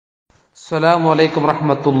السلام عليكم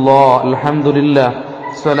ورحمة الله. الحمد لله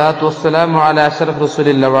الصلاة والسلام على أشرف رسول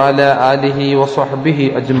الله وعلى آله وصحبه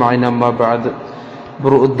أجمعين. أما بعد.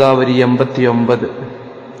 برؤداوري 89.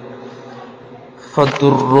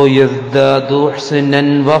 فالضر يزداد حسنا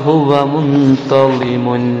وهو منتظم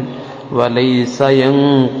وليس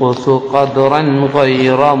ينقص قدرا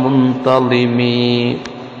غير منتظم.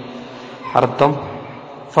 അർത്ഥം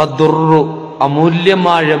ഫദ്ദുറു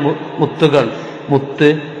അമൂല്യമായ മുത്ത്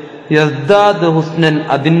യസ്ദാദ് ഹുസ്നൻ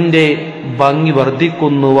അതിന്റെ ഭംഗി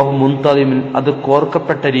വർദ്ധിക്കുന്നു വഹു മുൻതളിമിൻ അത്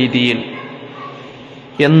കോർക്കപ്പെട്ട രീതിയിൽ.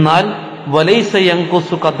 എന്നാൽ വലൈസ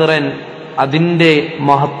യൻഖുസു ഖദറൻ അതിന്റെ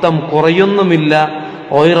മഹത്വം കുറയുന്നുമില്ല.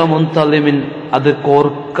 ഗൈറ മുൻതളിമിൻ അത്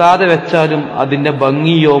കോർക്കാതെ വെച്ചാലും അതിന്റെ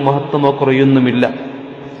ഭംഗിയോ മഹത്വമോ കുറയുന്നുമില്ല.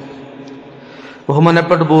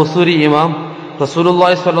 ബഹുമാനപ്പെട്ട ബൂസൂരി ഇമാം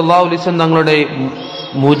റസൂലുള്ളാഹി സ്വല്ലല്ലാഹു അലൈഹി വസല്ലം തങ്ങളുടെ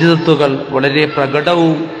മുഅ്ജിസത്തുകൾ വളരെ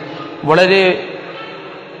പ്രകടവും വളരെ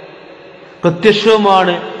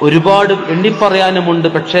പ്രത്യക്ഷവുമാണ്. ഒരുപാട് എണ്ണിപ്പറയാനുമുണ്ട്.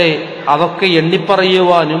 പക്ഷേ അതൊക്കെ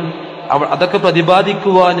എണ്ണിപ്പറയുവാനും അതൊക്കെ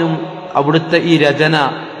പ്രതിപാദിക്കുവാനും അവിടുത്തെ ഈ രചന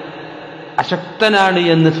അശക്തനാണ്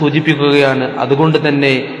എന്ന് സൂചിപ്പിക്കുകയാണ്. അതുകൊണ്ട്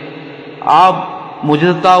തന്നെ ആ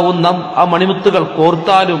മുഅ്ജിസത്താവുന്ന ആ മണിമുത്തുകൾ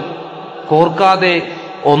കോർത്താലും കോർക്കാതെ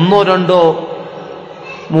ഒന്നോ രണ്ടോ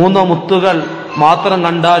മൂന്നോ മുത്തുകൾ മാത്രം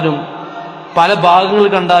കണ്ടാലും പല ഭാഗങ്ങൾ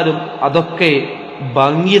കണ്ടാലും അതൊക്കെ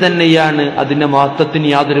ഭംഗി തന്നെയാണ്. അതിന്റെ മഹത്വത്തിന്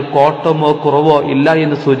യാതൊരു കോട്ടമോ കുറവോ ഇല്ല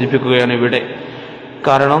എന്ന് സൂചിപ്പിക്കുകയാണ് ഇവിടെ.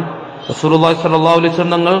 കാരണം റസൂലുള്ളാഹി സ്വല്ലല്ലാഹു അലൈഹി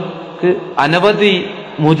വസല്ലം തങ്ങൾക്ക് അനവധി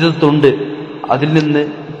മുഅ്ജിസത്തുണ്ട്. അതിൽ നിന്ന്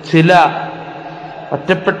ചില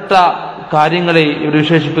ഒറ്റപ്പെട്ട കാര്യങ്ങളെ ഇവിടെ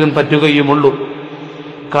വിശേഷിപ്പിക്കാൻ പറ്റുകയുമുള്ളൂ.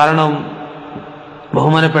 കാരണം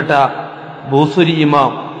ബഹുമാനപ്പെട്ട ബൂസൂരി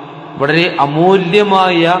ഇമാം വളരെ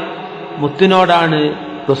അമൂല്യമായ മുത്തിനോടാണ്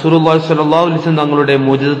റസൂലുള്ളാഹി സ്വല്ലല്ലാഹു അലൈഹി വസല്ലം തങ്ങളുടെ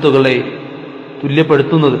മുഅ്ജിസത്തുകളെ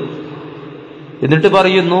തുല്യപ്പെടുത്തുന്നത്. എന്നിട്ട്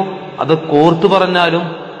പറയുന്നു, അത് കോർത്തു പറഞ്ഞാലും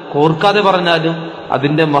കോർക്കാതെ പറഞ്ഞാലും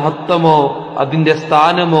അതിന്റെ മഹത്വമോ അതിന്റെ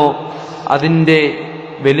സ്ഥാനമോ അതിന്റെ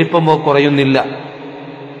വലിപ്പമോ കുറയുന്നില്ല.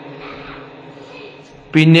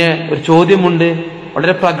 പിന്നെ ഒരു ചോദ്യമുണ്ട്,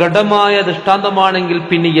 വളരെ പ്രകടമായ ദൃഷ്ടാന്തമാണെങ്കിൽ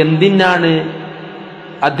പിന്നെ എന്തിനാണ്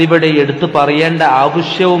അതിവിടെ എടുത്തു പറയേണ്ട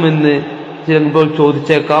ആവശ്യവുമെന്ന് ചിലപ്പോൾ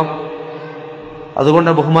ചോദിച്ചേക്കാം.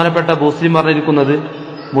 അതുകൊണ്ട് ബഹുമാനപ്പെട്ട ബൂസൂരി പറഞ്ഞിരിക്കുന്നത്,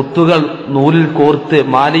 മുത്തുകൾ നൂലിൽ കോർത്ത്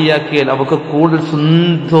മാലയാക്കിയാൽ അവർക്ക് കൂടുതൽ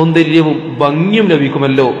സൗന്ദര്യവും ഭംഗിയും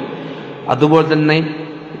ലഭിക്കുമല്ലോ. അതുപോലെ തന്നെ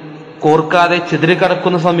കോർക്കാതെ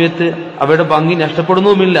ചിതറിക്കിടക്കുന്ന സമയത്ത് അവയുടെ ഭംഗി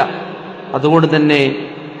നഷ്ടപ്പെടുന്നുമില്ല. അതുകൊണ്ട് തന്നെ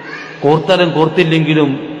കോർത്താലും കോർത്തില്ലെങ്കിലും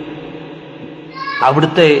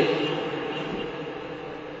അവിടുത്തെ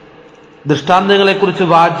ദൃഷ്ടാന്തങ്ങളെക്കുറിച്ച്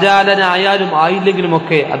വാചാലനായാലും ആയില്ലെങ്കിലും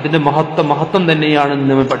ഒക്കെ അതിന്റെ മഹത്വം തന്നെയാണെന്ന്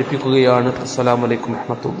നമ്മൾ പഠിപ്പിക്കുകയാണ്. അസ്സലാമു അലൈക്കും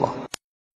വറഹ്മത്തുള്ളാഹി.